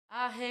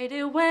I hate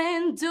it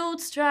when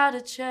dudes try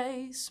to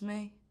chase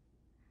me.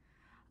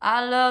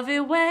 I love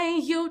it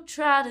when you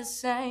try to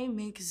save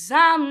me, 'cause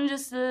I'm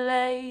just a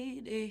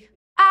lady.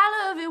 I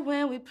love it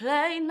when we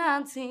play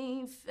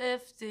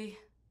 1950.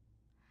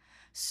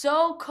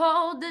 So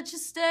cold that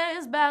your stare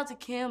is about to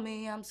kill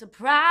me. I'm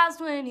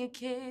surprised when you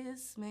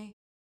kiss me.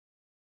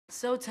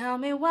 So tell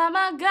me why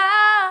my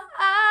gods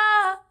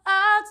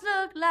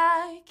look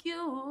like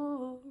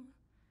you.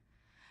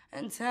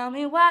 And tell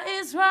me what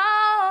is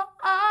wrong.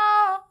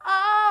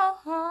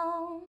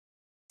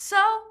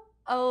 So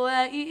I'll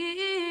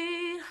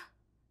wait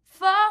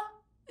for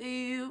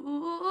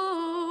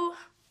you.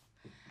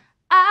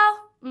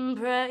 I'll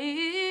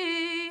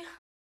pray.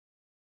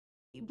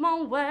 Keep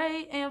on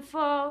waiting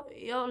for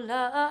your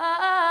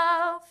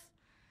love.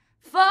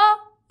 For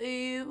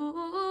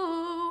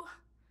you,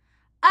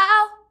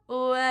 I'll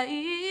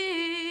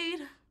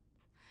wait.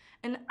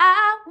 And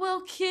I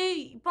will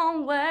keep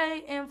on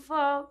waiting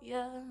for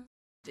you.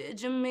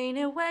 Did you mean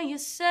it when you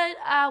said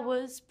I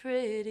was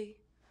pretty?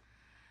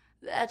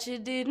 That you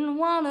didn't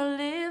want to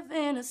live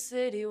in a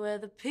city where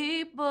the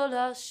people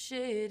are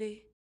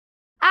shitty?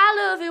 I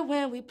love it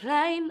when we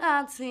play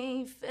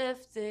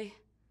 1950.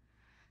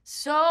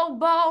 So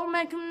bold,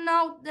 make 'em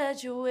know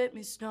that you're with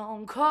me.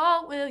 Stone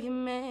cold, will you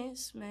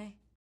miss me?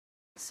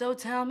 So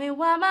tell me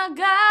why my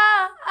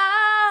gods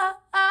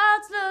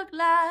look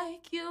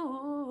like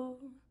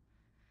you.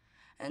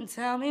 And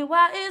tell me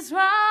what is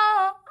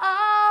wrong.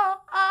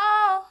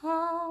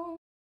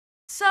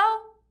 So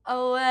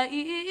I'll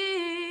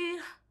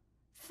wait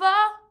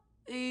for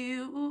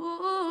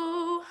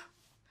you.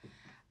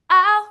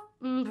 I'll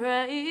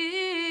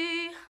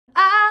pray.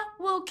 I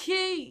will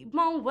keep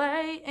on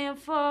waiting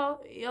for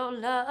your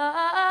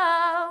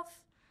love.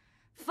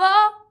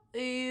 For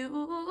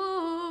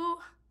you,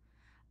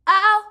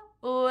 I'll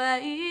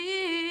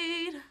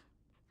wait.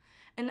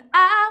 And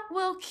I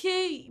will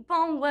keep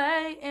on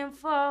waiting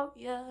for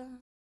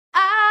you.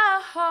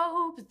 I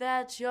hope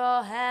that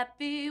you're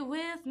happy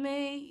with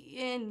me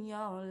in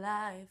your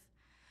life.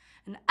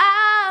 And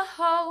I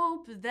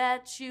hope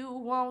that you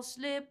won't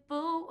slip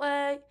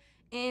away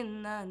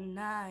in the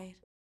night.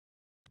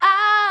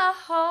 I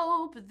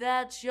hope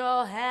that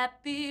you're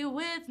happy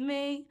with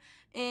me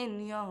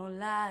in your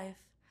life.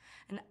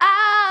 And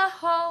I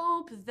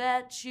hope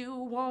that you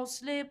won't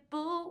slip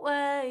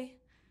away.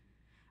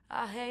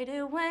 I hate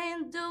it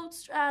when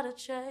dudes try to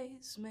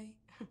chase me.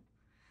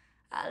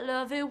 I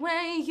love it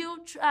when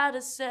you try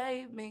to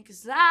save me,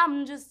 'cause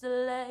I'm just a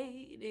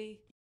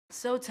lady.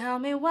 So tell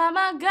me why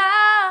my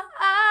gods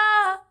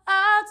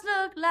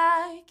look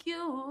like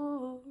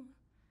you.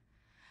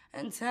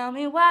 And tell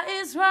me what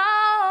is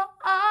wrong.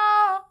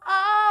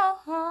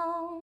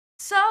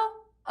 So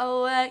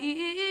I'll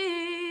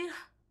wait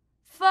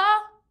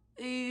for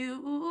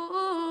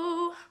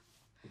you.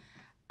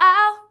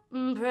 I'll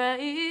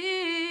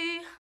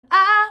pray.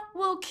 I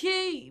will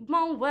keep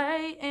on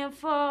waiting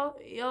for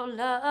your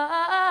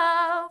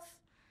love.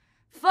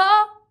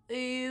 For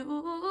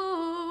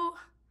you,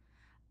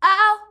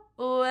 I'll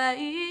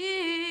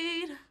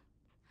wait.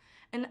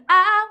 And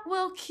I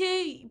will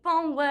keep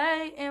on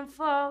waiting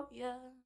for you.